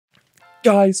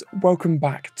Guys, welcome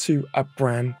back to a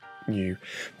brand new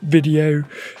video.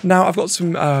 Now I've got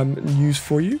some news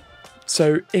for you.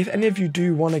 So if any of you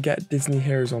do want to get Disney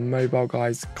Heroes on mobile,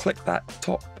 guys, click that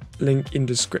top link in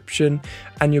description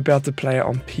and you'll be able to play it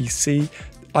on PC.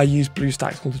 I use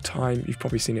BlueStacks all the time, you've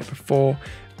probably seen it before.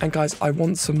 And guys, I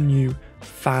want some new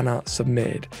fan art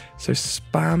submitted, so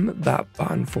spam that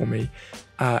button for me,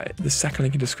 the second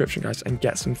link in description, guys, and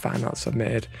get some fan art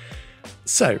submitted.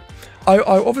 So I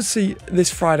obviously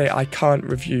this Friday I can't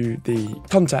review the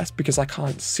contest because I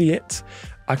can't see it.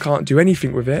 I can't do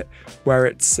anything with it where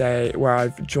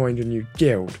I've joined a new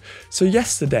guild. So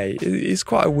yesterday it's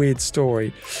quite a weird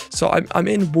story. So I'm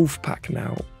in Wolfpack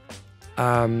now.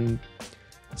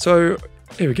 So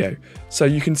here we go. So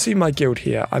you can see my guild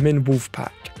here. I'm in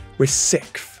Wolfpack. We're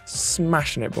 6th,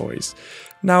 smashing it, boys.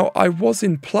 Now I was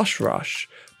in Plush Rush,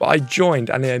 but I joined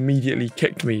and it immediately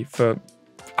kicked me for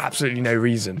absolutely no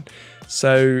reason.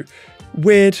 So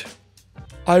weird.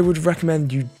 I would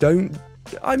recommend you don't.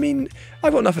 I mean,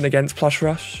 I've got nothing against Plush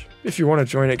Rush. If you want to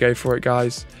join it, go for it,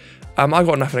 guys. I've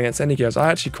got nothing against any guilds. I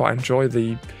actually quite enjoy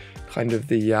the kind of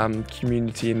the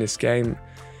community in this game.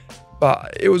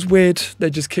 But it was weird. They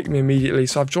just kicked me immediately.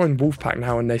 So I've joined Wolfpack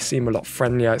now and they seem a lot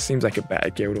friendlier. It seems like a better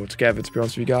guild altogether, to be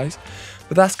honest with you guys.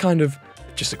 But that's kind of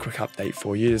just a quick update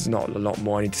for you. There's not a lot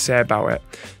more I need to say about it.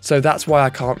 So that's why I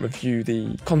can't review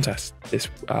the contest this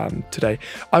today.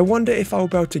 I wonder if I'll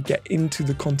be able to get into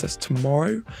the contest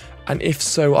tomorrow. And if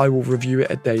so, I will review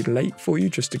it a day late for you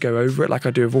just to go over it like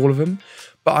I do with all of them.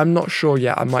 But I'm not sure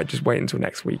yet. I might just wait until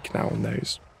next week now on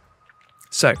those.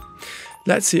 So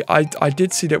let's see. I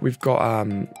did see that we've got,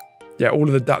 yeah, all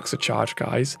of the ducks are charged,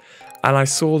 guys. And I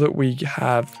saw that we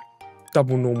have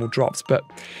double normal drops, but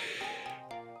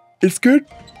it's good.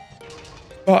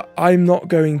 But I'm not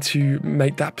going to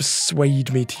make that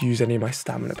persuade me to use any of my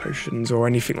stamina potions or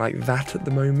anything like that at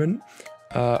the moment.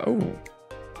 Oh.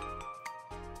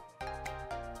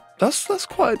 That's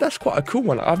quite a cool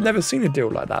one. I've never seen a deal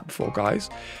like that before,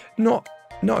 guys. Not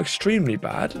extremely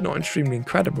bad, not extremely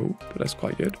incredible, but that's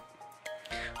quite good.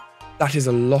 That is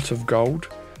a lot of gold.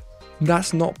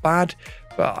 That's not bad,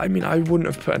 but I mean, I wouldn't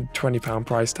have put a £20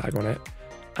 price tag on it,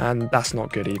 and that's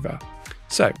not good either.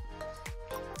 So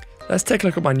let's take a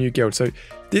look at my new guild. So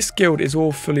this guild is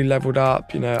all fully leveled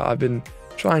up. You know, I've been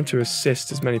trying to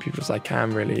assist as many people as I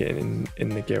can really in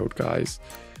the guild, guys.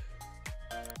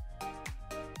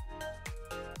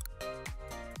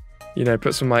 You know,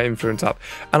 put some of my influence up.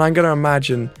 And I'm going to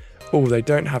imagine, oh, they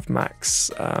don't have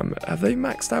max. Have they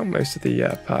maxed out most of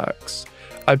the perks?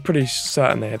 I'm pretty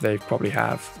certain they probably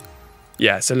have.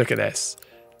 Yeah, so look at this.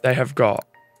 They have got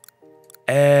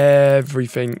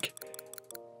everything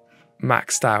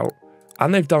maxed out.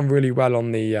 And they've done really well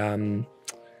on the...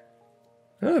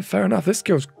 oh, fair enough. This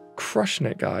skill's crushing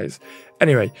it, guys.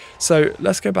 Anyway, so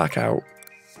let's go back out.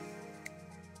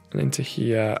 And into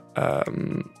here.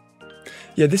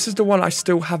 Yeah, this is the one I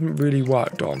still haven't really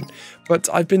worked on, but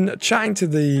I've been chatting to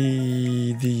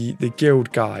the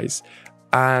guild guys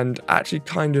and actually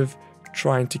kind of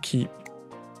trying to keep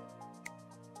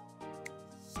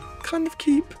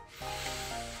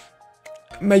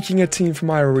making a team for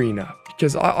my arena,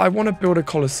 because I want to build a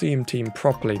Colosseum team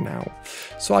properly now.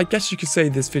 So I guess you could say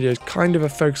this video is kind of a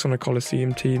focus on a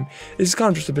Colosseum team. It's kind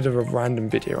of just a bit of a random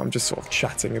video. I'm just sort of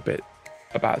chatting a bit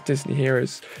about Disney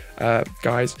Heroes,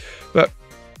 guys. But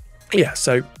yeah,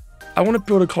 so I want to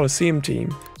build a Colosseum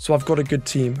team, so I've got a good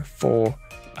team for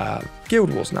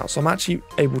Guild Wars now. So I'm actually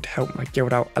able to help my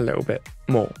guild out a little bit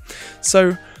more.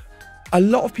 So a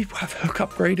lot of people have Hook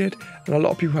upgraded, and a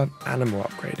lot of people have Animal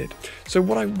upgraded. So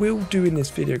what I will do in this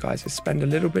video, guys, is spend a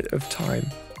little bit of time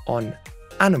on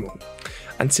Animal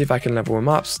and see if I can level him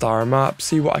up, star him up,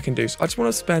 see what I can do. So I just want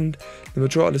to spend the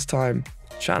majority of this time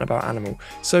chatting about Animal.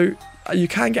 So you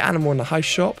can get Animal in the heist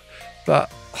shop,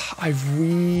 but I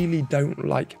really don't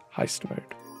like heist mode,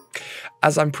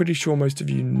 as I'm pretty sure most of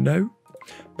you know.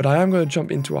 But I am going to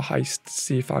jump into a heist to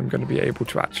see if I'm going to be able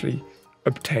to actually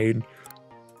obtain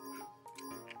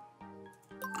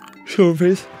some of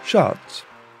his shards.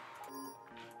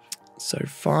 So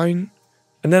fine.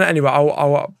 And then anyway,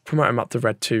 I'll promote him up to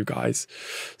red 2, guys.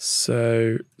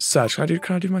 So search.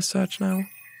 Can I do my search now?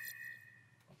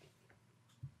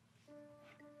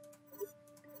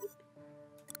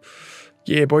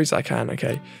 Yeah, boys, I can.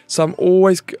 Okay, so I'm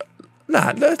always...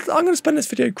 I'm going to spend this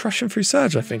video crushing through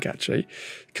Surge, I think, actually.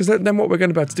 Because then what we're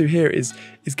going to be able to do here is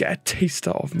get a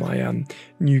taster of my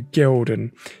new guild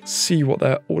and see what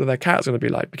all of their characters are going to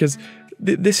be like. Because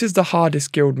this is the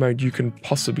hardest guild mode you can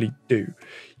possibly do.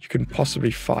 You can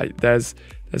possibly fight. There's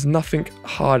nothing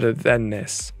harder than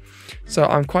this. So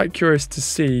I'm quite curious to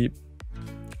see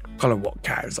kind of what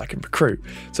characters I can recruit.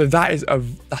 So that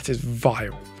is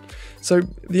vile. So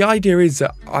the idea is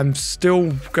that I'm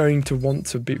still going to want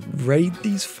to raid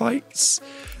these fights,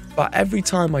 but every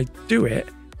time I do it,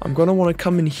 I'm going to want to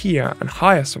come in here and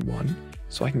hire someone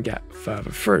so I can get further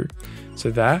through.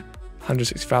 So there,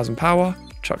 160,000 power,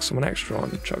 chuck someone extra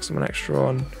on, chuck someone extra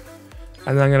on,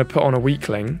 and then I'm going to put on a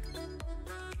weakling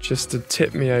just to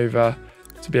tip me over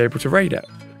to be able to raid it.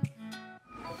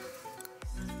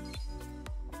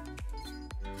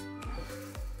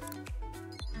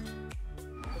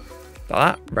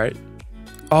 Like that, right?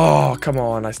 Oh, come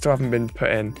on, I still haven't been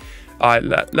put in. All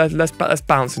right, let's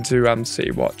bounce into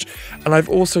City Watch. And I've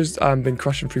also been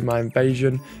crushing through my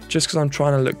invasion just because I'm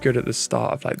trying to look good at the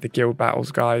start of like the guild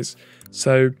battles, guys.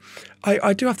 So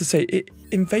I do have to say,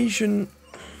 invasion,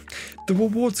 the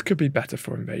rewards could be better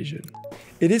for invasion.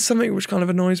 It is something which kind of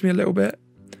annoys me a little bit.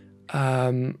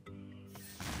 Because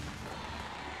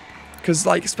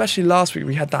like, especially last week,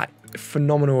 we had that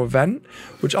phenomenal event,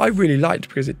 which I really liked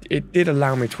because it did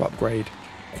allow me to upgrade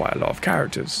quite a lot of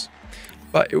characters.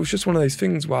 But it was just one of those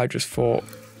things where I just thought,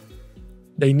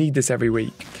 they need this every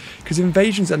week. Because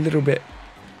invasion's a little bit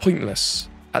pointless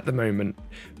at the moment,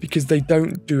 because they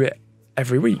don't do it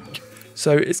every week.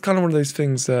 So it's kind of one of those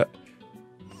things that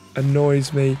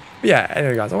annoys me. But yeah,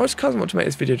 anyway guys, I just kind of want to make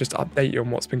this video just to update you on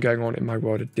what's been going on in my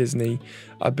world at Disney.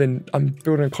 I'm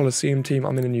building a Coliseum team.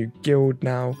 I'm in a new guild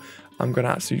now. I'm going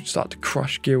to absolutely start to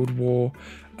crush Guild War.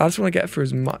 I just want to get through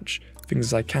as much things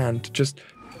as I can to just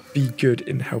be good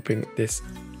in helping this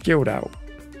guild out.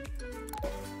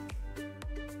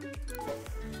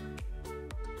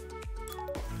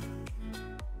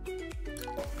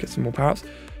 Get some more power-ups.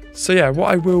 So yeah,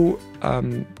 what I will...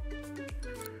 I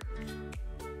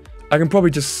can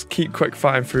probably just keep quick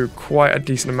fighting through quite a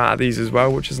decent amount of these as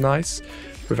well, which is nice.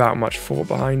 Without much thought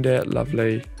behind it.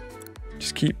 Lovely.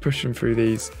 Just keep pushing through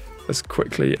these as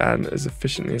quickly and as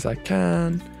efficiently as I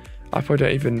can. I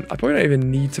probably don't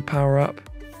even need to power up.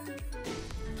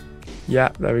 Yeah,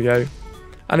 there we go.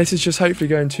 And this is just hopefully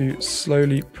going to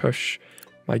slowly push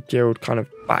my guild kind of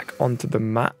back onto the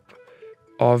map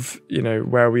of, you know,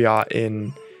 where we are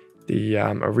in the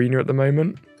arena at the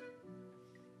moment.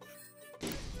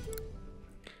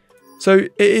 So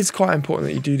it is quite important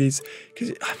that you do these,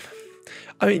 because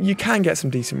I mean, you can get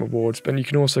some decent rewards, but you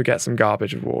can also get some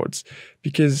garbage rewards,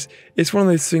 because it's one of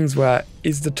those things where,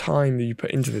 is the time that you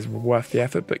put into this worth the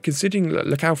effort? But considering,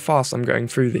 look how fast I'm going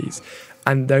through these,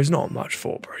 and there's not much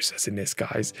thought process in this,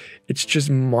 guys. It's just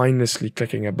mindlessly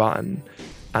clicking a button,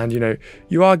 and you know,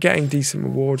 you are getting decent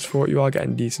rewards for it, you are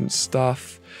getting decent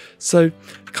stuff. So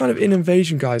kind of in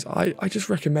invasion, guys, I just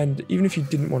recommend, even if you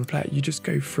didn't want to play it, you just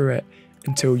go through it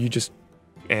until you just,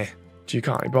 you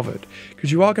can't be bothered,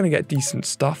 because you are going to get decent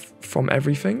stuff from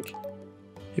everything.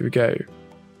 Here we go.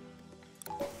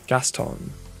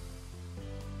 Gaston.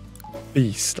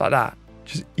 Beast, like that.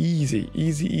 Just easy,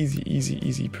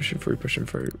 pushing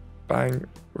through. Bang,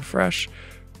 refresh,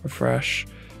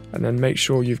 and then make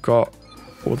sure you've got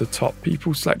all the top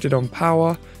people selected on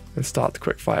power, and start the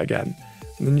quick fight again.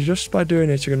 And then just by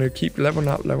doing it, you're going to keep leveling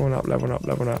up.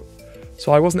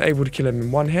 So I wasn't able to kill him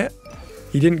in one hit.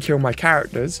 He didn't kill my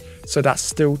characters, so that's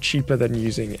still cheaper than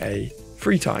using a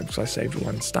free time, because I saved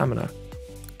 1 stamina.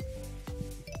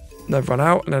 And I've run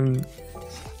out, and then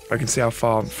I can see how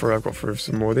far through I've got through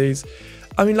some more of these.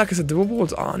 I mean, like I said, the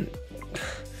rewards aren't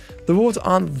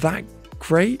that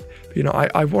great, but, you know,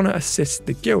 I want to assist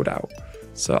the guild out.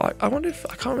 So I wonder if,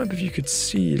 I can't remember if you could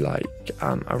see like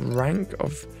a rank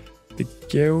of the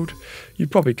guild. You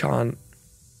probably can't.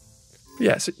 But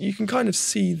yeah, so you can kind of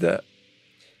see that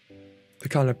the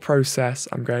kind of process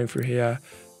I'm going through here,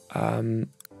 and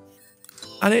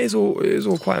it is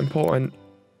all quite important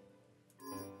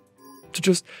to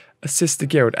just assist the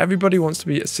guild. Everybody wants to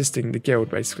be assisting the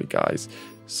guild, basically, guys.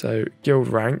 So guild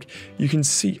rank, you can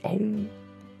see. Oh,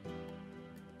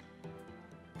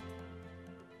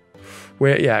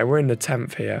 we're in the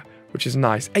 10th here, which is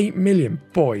nice. 8 million,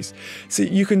 boys. See,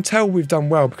 you can tell we've done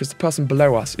well because the person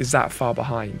below us is that far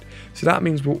behind. So that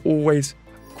means we'll always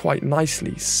quite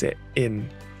nicely sit in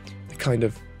the kind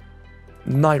of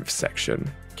 9th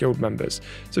section, guild members.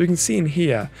 So we can see in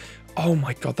here, oh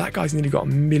my god, that guy's nearly got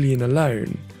 1 million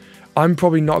alone. I'm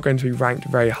probably not going to be ranked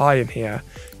very high in here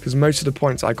because most of the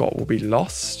points I got will be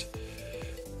lost.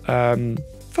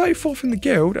 34th in the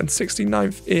guild and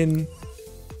 69th in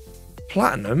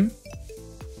platinum.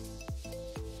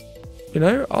 You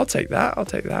know, I'll take that.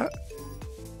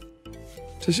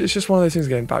 So it's just one of those things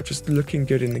again about just looking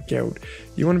good in the guild.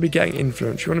 You want to be getting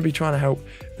influence. You want to be trying to help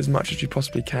as much as you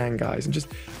possibly can, guys, and just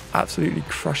absolutely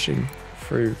crushing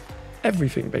through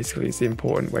everything, basically, is the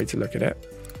important way to look at it.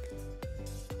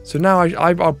 So now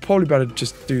I'll probably better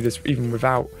just do this even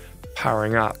without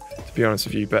powering up, to be honest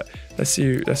with you. But let's see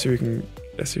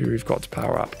who we've got to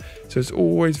power up. So it's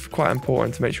always quite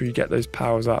important to make sure you get those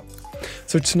powers up.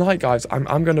 So tonight, guys,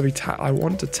 I'm going to be I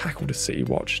want to tackle the City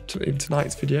Watch in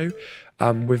tonight's video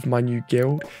with my new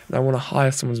guild, and I want to hire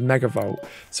someone's Megavolt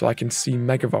so I can see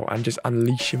Megavolt and just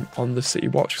unleash him on the City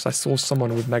Watch, because I saw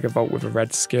someone with Megavolt with a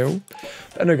red skill.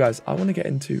 But anyway, guys, I want to get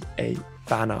into a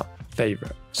fan art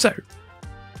favorite. So,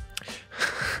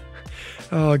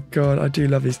 oh god, I do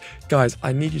love these. Guys,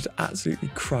 I need you to absolutely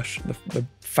crush the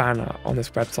fan art on this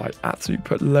website. Absolutely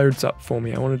put loads up for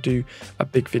me. I want to do a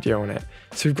big video on it.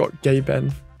 So we've got Gay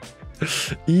Ben.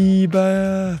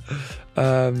 Eba.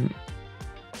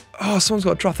 Oh, someone's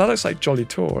got a draft. That looks like Jolly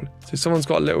Tall. So someone's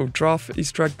got a little draft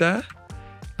Easter egg there.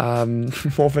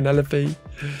 More Vanellope.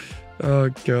 Oh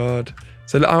god.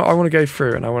 So I want to go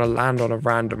through and I want to land on a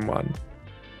random one.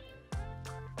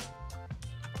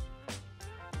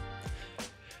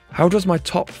 How does my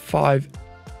top 5...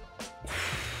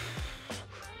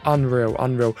 Unreal.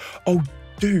 Oh,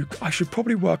 Duke. I should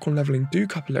probably work on leveling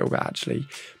Duke up a little bit, actually,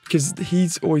 because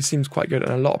he's always seems quite good,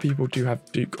 and a lot of people do have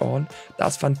Duke on.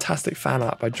 That's fantastic fan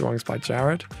art by drawings by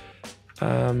Jared.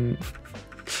 Oh,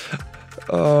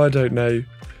 I don't know.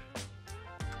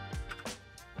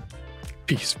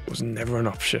 Peace was never an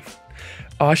option.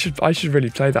 Oh, I should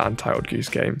really play that Untitled Goose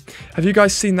Game. Have you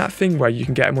guys seen that thing where you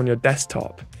can get him on your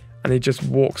desktop and he just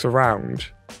walks around?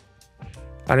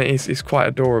 And it's quite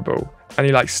adorable. And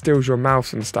he like steals your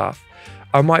mouse and stuff.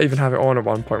 I might even have it on at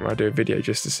one point when I do a video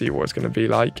just to see what it's going to be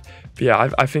like. But yeah,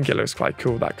 I think it looks quite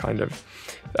cool, that kind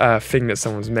of thing that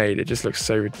someone's made. It just looks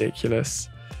so ridiculous.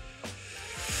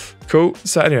 Cool.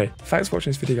 So anyway, thanks for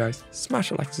watching this video, guys. Smash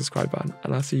that like and subscribe button,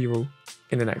 and I'll see you all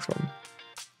in the next one.